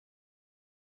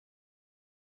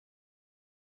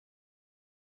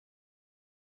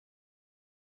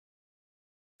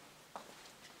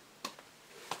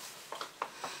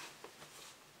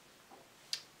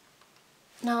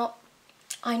Now,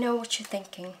 I know what you're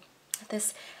thinking.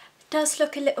 This does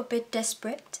look a little bit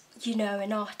desperate, you know,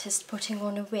 an artist putting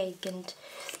on a wig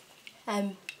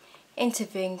and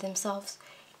interviewing themselves.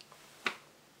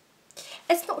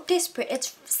 It's not desperate,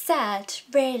 it's sad,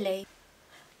 really.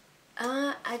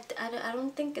 I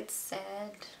don't think it's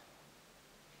sad.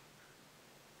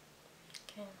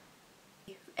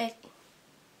 Okay.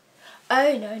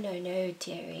 Oh no,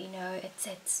 dearie, no,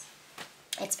 it's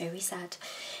very sad.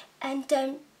 And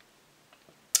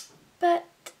but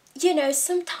you know,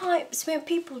 sometimes when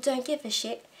people don't give a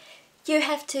shit, you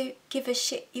have to give a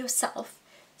shit yourself.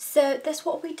 So that's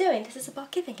what we're doing. This is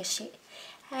about giving a shit.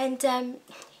 And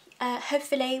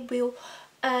hopefully we'll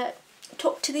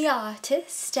talk to the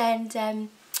artist and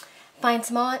find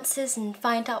some answers and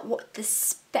find out what the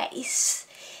space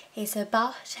is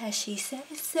about, as she says.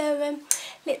 So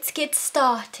let's get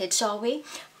started, shall we?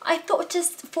 I thought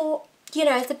just for, you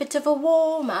know, as a bit of a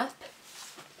warm-up,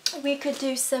 we could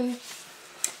do some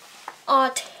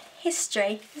art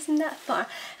history. Isn't that fun?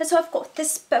 And so I've got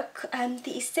this book,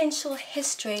 The Essential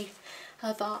History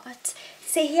of Art.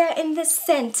 See here in the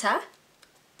centre,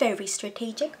 very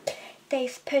strategic,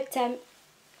 they've put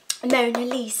Mona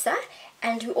Lisa,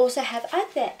 and we also have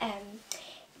other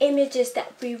images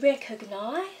that we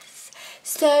recognise.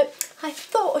 So I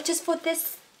thought just for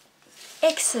this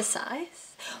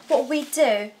exercise, what we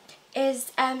do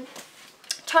is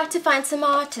try to find some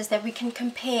artists that we can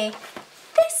compare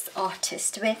this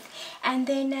artist with, and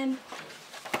then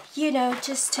you know,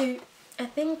 just to, I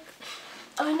think,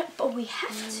 oh no, but we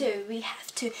have to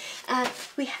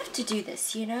do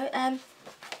this, you know.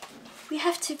 We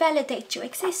have to validate your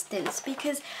existence,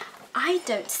 because I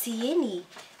don't see any,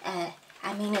 I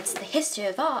mean, it's the history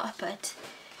of art, but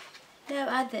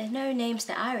no names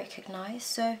that I recognise.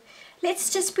 So let's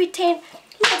just pretend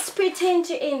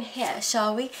you're in here,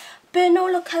 shall we?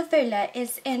 Bonolo Kavula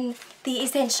is in the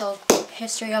Essential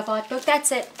History of Art book.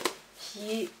 That's it.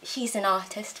 He's an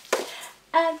artist.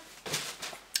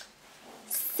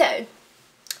 So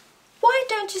why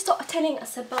don't you start telling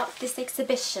us about this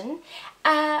exhibition?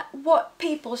 What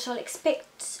people shall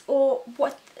expect, or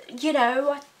what, you know,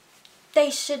 what they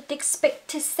should expect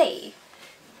to see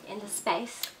in the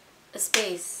space. A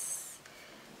space.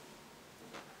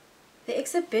 The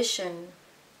exhibition,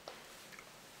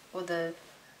 or the,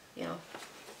 you know,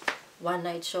 one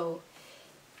night show,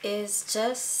 is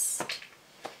just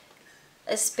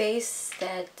a space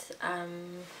that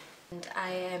and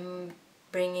I am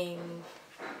bringing,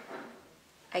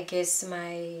 I guess,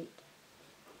 my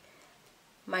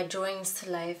drawings to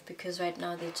life, because right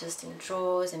now they're just in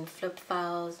drawers and flip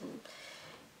files and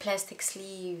plastic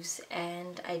sleeves,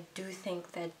 and I do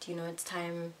think that, you know, it's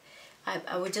time.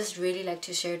 I would just really like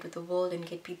to share it with the world and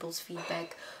get people's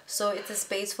feedback. So it's a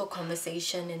space for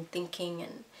conversation and thinking,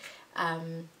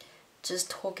 and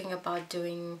just talking about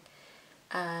doing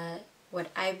what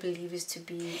I believe is to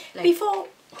be, like, Before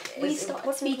we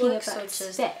start speaking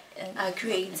about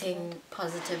creating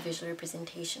positive visual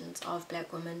representations of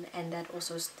Black women, and that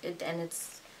also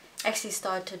it's actually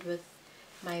started with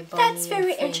my Bonnie. That's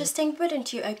very interesting,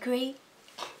 wouldn't you agree?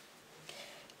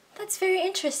 That's very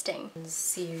interesting.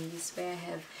 Series where I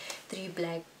have 3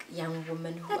 Black young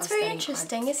women who That's are very studying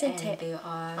interesting, arts, isn't and it? they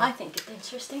are. I think it's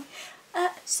interesting.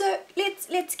 So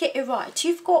let's get it right.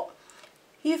 You've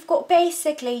got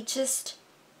basically just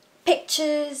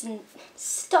pictures and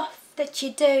stuff that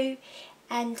you do,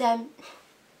 and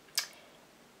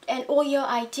all your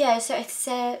ideas. So it's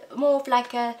more of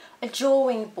like a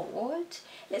drawing board.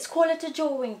 Let's call it a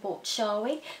drawing board, shall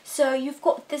we? So you've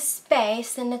got this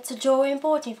space, and it's a drawing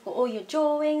board, and you've got all your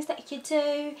drawings that you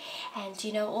do, and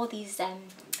you know, all these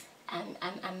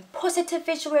positive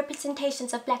visual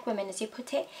representations of Black women, as you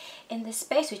put it, in the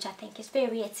space, which I think is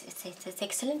it's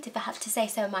excellent, if I have to say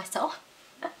so myself.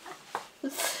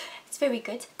 It's very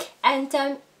good.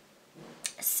 And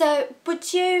so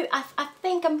would you, I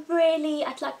think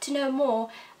I'd like to know more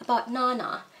about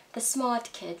Nana, the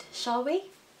smart kid, shall we?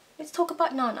 Let's talk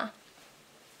about Nana.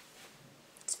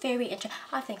 It's very interesting.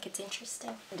 I think it's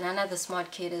interesting. Nana the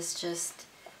smart kid is just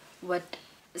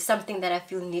something that I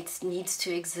feel needs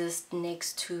to exist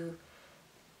next to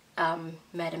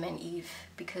Madam and Eve,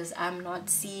 because I'm not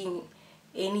seeing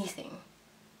anything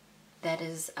that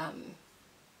is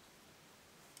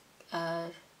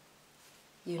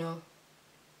you know,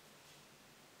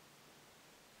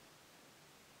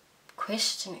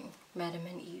 questioning Madam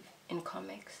and Eve in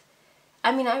comics.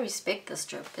 I mean, I respect the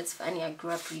strip. It's funny, I grew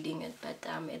up reading it, but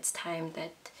it's time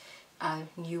that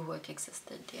new work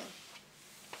existed, yeah.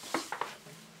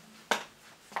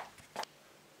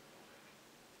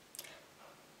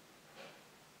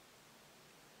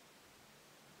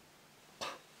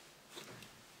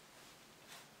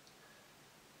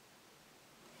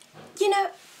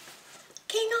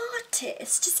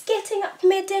 is just getting up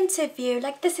mid-interview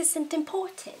like this isn't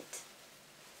important.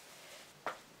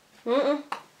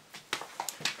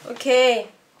 Okay,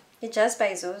 you're just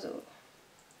by Zozo.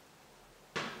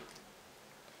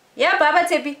 Yeah, Baba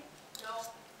Tepi.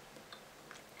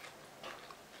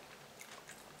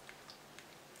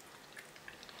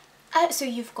 So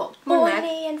you've got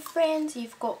Bonnie and friends,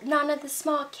 you've got Nana the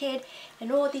Smart Kid,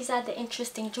 and all these other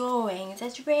interesting drawings.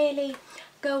 That's really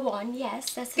go on.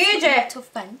 Yes, that's a lot of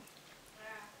fun.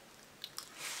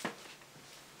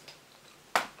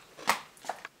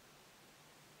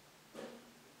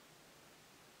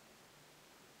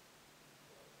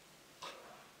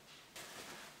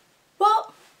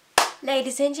 Well,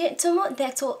 ladies and gentlemen,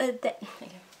 that's all.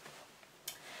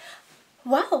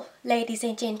 Well, ladies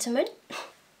and gentlemen,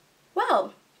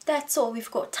 well, that's all we've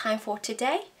got time for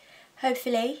today.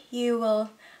 Hopefully you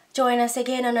will join us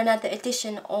again on another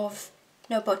edition of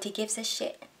Nobody Gives a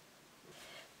Shit.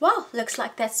 Well, looks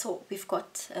like that's all we've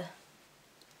got.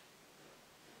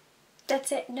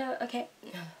 That's it? No? Okay.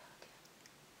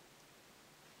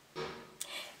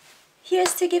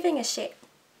 Here's to giving a shit.